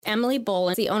Emily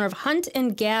Bolin, the owner of Hunt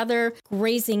and Gather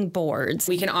Grazing Boards.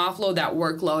 We can offload that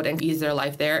workload and ease their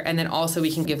life there. And then also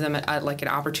we can give them like an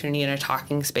opportunity in a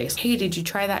talking space. Hey, did you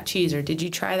try that cheese? Or did you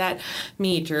try that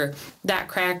meat? Or that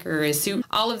cracker is soup?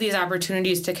 All of these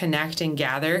opportunities to connect and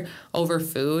gather over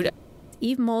food.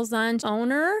 Eve Molzon,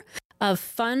 owner of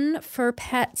Fun for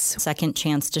Pets. Second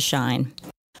chance to shine.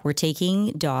 We're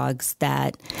taking dogs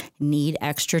that need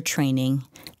extra training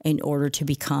in order to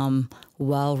become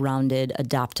well-rounded,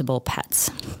 adoptable pets.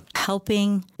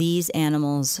 Helping these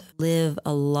animals live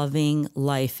a loving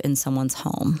life in someone's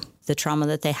home. The trauma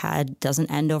that they had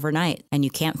doesn't end overnight, and you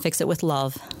can't fix it with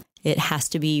love. It has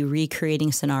to be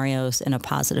recreating scenarios in a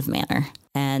positive manner.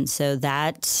 And so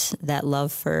that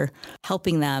love for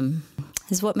helping them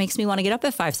is what makes me want to get up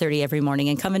at 5:30 every morning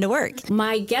and come into work.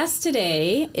 My guest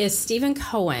today is Stephen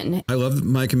Cohen. I love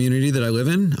my community that I live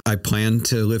in. I plan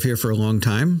to live here for a long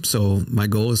time, so my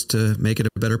goal is to make it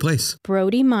a better place.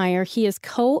 Brody Meyer, he is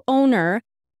co-owner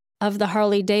of the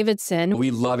Harley-Davidson.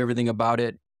 We love everything about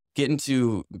it. Getting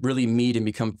to really meet and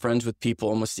become friends with people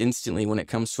almost instantly when it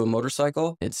comes to a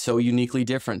motorcycle. It's so uniquely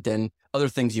different than other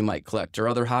things you might collect or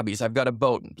other hobbies. I've got a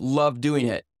boat, love doing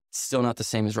it. Still not the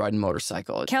same as riding a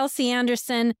motorcycle. Kelsey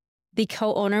Anderson, the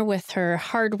co-owner with her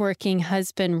hardworking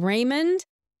husband Raymond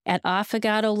at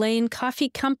Affogato Lane Coffee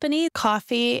Company.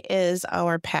 Coffee is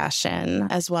our passion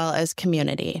as well as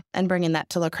community, and bringing that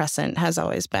to La Crescent has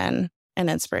always been an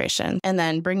inspiration. And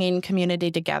then bringing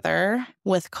community together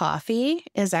with coffee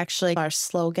is actually our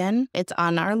slogan. It's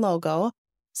on our logo.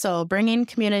 So bringing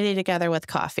community together with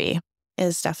coffee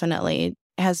is definitely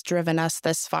has driven us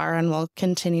this far and will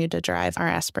continue to drive our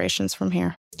aspirations from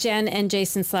here. Jen and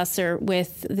Jason Slesser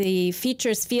with the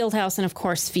Features Fieldhouse and, of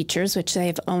course, Features, which they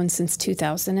have owned since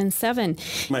 2007.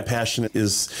 My passion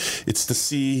it's to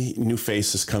see new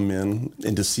faces come in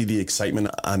and to see the excitement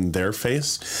on their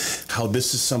face, how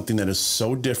this is something that is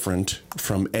so different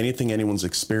from anything anyone's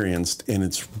experienced, and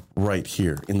it's right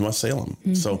here in West Salem.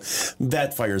 Mm-hmm. So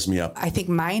that fires me up. I think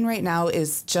mine right now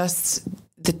is just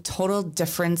the total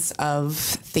difference of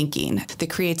thinking, the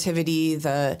creativity,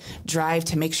 the drive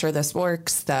to make sure this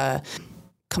works, the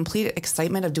complete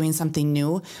excitement of doing something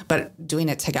new, but doing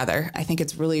it together. I think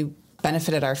it's really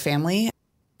benefited our family.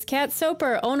 Kat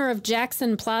Soper, owner of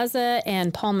Jackson Plaza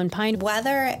and Palm and Pine.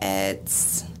 Whether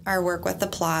it's our work with the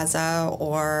plaza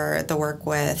or the work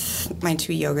with my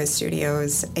 2 yoga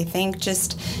studios, I think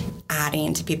just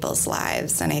adding to people's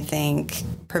lives, and I think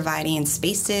providing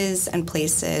spaces and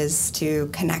places to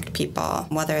connect people,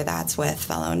 whether that's with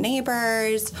fellow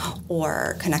neighbors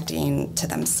or connecting to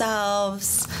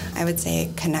themselves. I would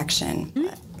say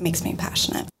connection makes me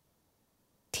passionate.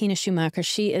 Tina Schumacher,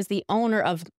 she is the owner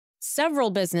of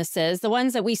several businesses. The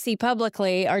ones that we see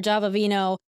publicly are Java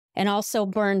Vino and also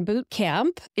Burn Boot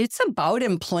Camp. It's about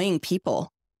employing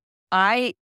people.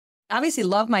 I obviously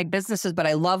love my businesses, but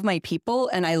I love my people,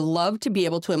 and I love to be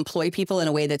able to employ people in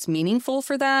a way that's meaningful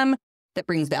for them, that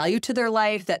brings value to their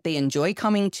life, that they enjoy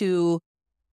coming to.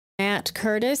 Matt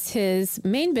Curtis, his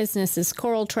main business is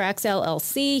Coral Tracks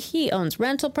LLC. He owns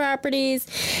rental properties.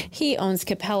 He owns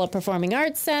Capella Performing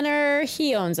Arts Center.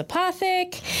 He owns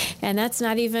Apothic. And that's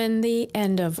not even the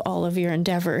end of all of your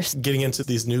endeavors. Getting into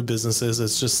these new businesses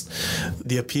is just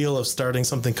the appeal of starting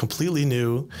something completely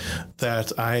new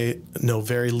that I know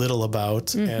very little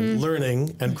about and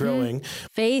learning and growing.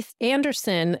 Faith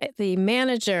Anderson, the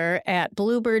manager at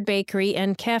Bluebird Bakery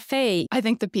and Cafe. I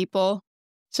think the people,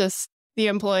 just the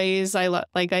employees,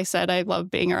 like I said, I love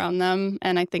being around them.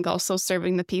 And I think also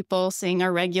serving the people, seeing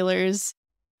our regulars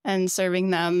and serving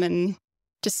them and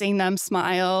just seeing them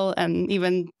smile and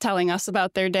even telling us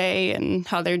about their day and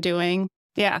how they're doing.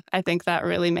 Yeah, I think that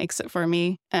really makes it for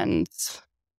me and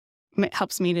it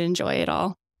helps me to enjoy it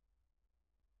all.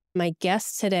 My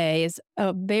guest today is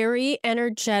a very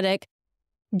energetic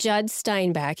Judd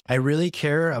Steinbach. I really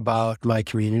care about my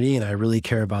community and I really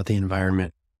care about the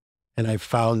environment. And I've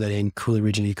found that in Coulee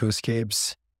Region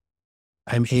Ecoscapes,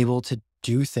 I'm able to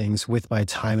do things with my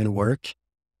time and work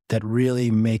that really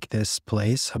make this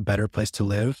place a better place to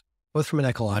live, both from an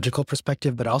ecological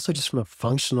perspective, but also just from a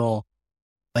functional,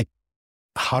 like,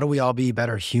 how do we all be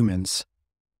better humans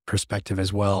perspective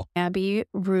as well. Abby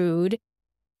Rude.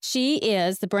 She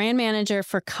is the brand manager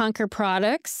for Conquer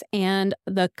Products and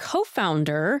the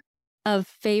co-founder of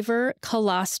Favor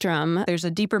Colostrum. There's a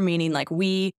deeper meaning, like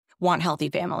we want healthy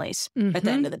families at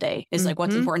the end of the day. It's like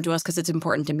what's important to us because it's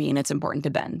important to me and it's important to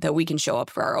Ben, that we can show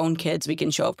up for our own kids, we can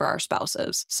show up for our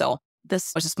spouses. So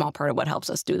this was a small part of what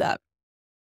helps us do that.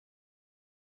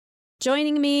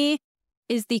 Joining me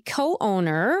is the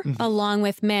co-owner along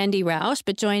with Mandy Roush,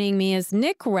 but joining me is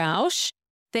Nick Roush.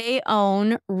 They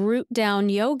own Root Down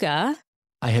Yoga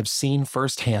I have seen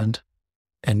firsthand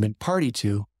and been party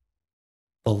to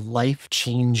the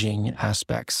life-changing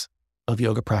aspects of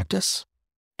yoga practice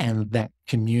and that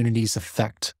community's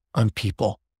effect on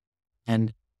people.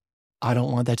 And I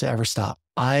don't want that to ever stop.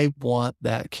 I want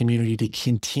that community to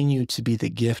continue to be the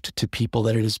gift to people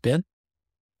that it has been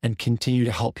and continue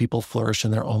to help people flourish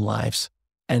in their own lives.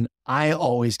 And I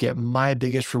always get my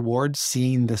biggest reward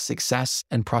seeing the success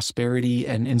and prosperity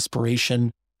and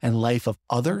inspiration and life of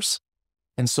others.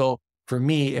 And so for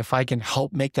me, if I can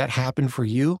help make that happen for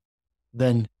you,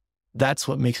 then that's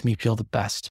what makes me feel the best.